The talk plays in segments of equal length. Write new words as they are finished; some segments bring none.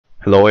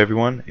Hello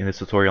everyone, in this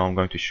tutorial I'm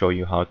going to show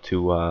you how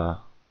to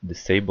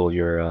disable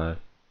your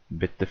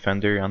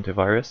Bitdefender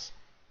antivirus.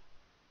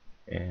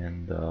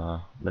 And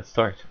let's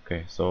start.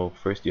 Okay, so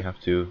first you have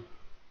to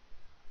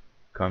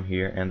come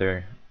here, and there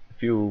are a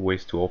few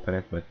ways to open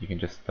it, but you can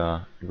just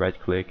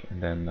right click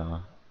and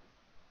then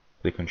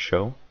click on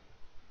show.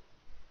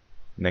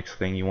 Next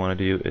thing you want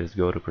to do is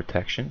go to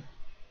protection.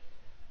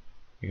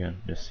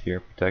 Again, just here,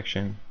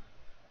 protection,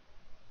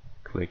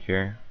 click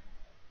here,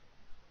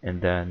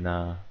 and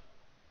then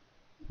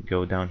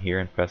go down here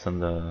and press on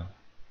the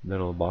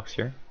little box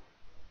here,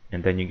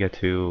 and then you get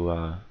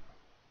to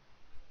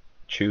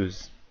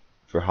choose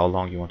for how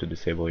long you want to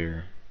disable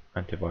your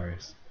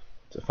antivirus.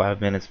 So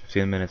 5 minutes,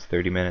 15 minutes,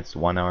 30 minutes,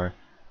 1 hour,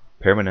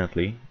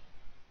 permanently.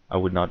 I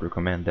would not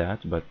recommend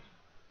that, but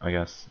I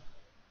guess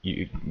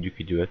you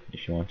could do it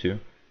if you want to.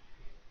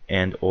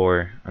 And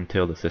or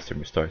until the system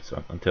restarts,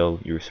 so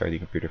until you restart the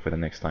computer for the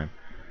next time.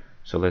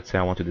 So let's say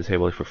I want to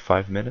disable it for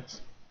 5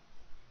 minutes.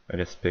 I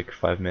just pick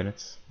 5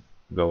 minutes,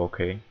 go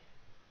OK,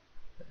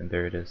 and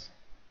there it is.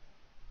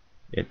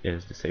 It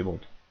is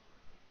disabled.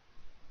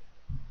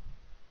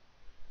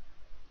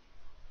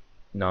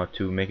 Now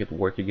to make it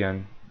work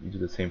again, you do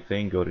the same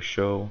thing, go to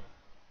show,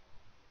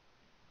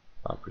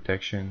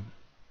 protection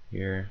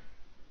here,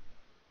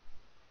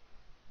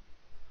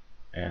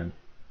 and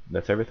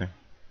that's everything.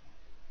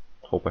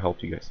 Hope I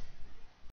helped you guys.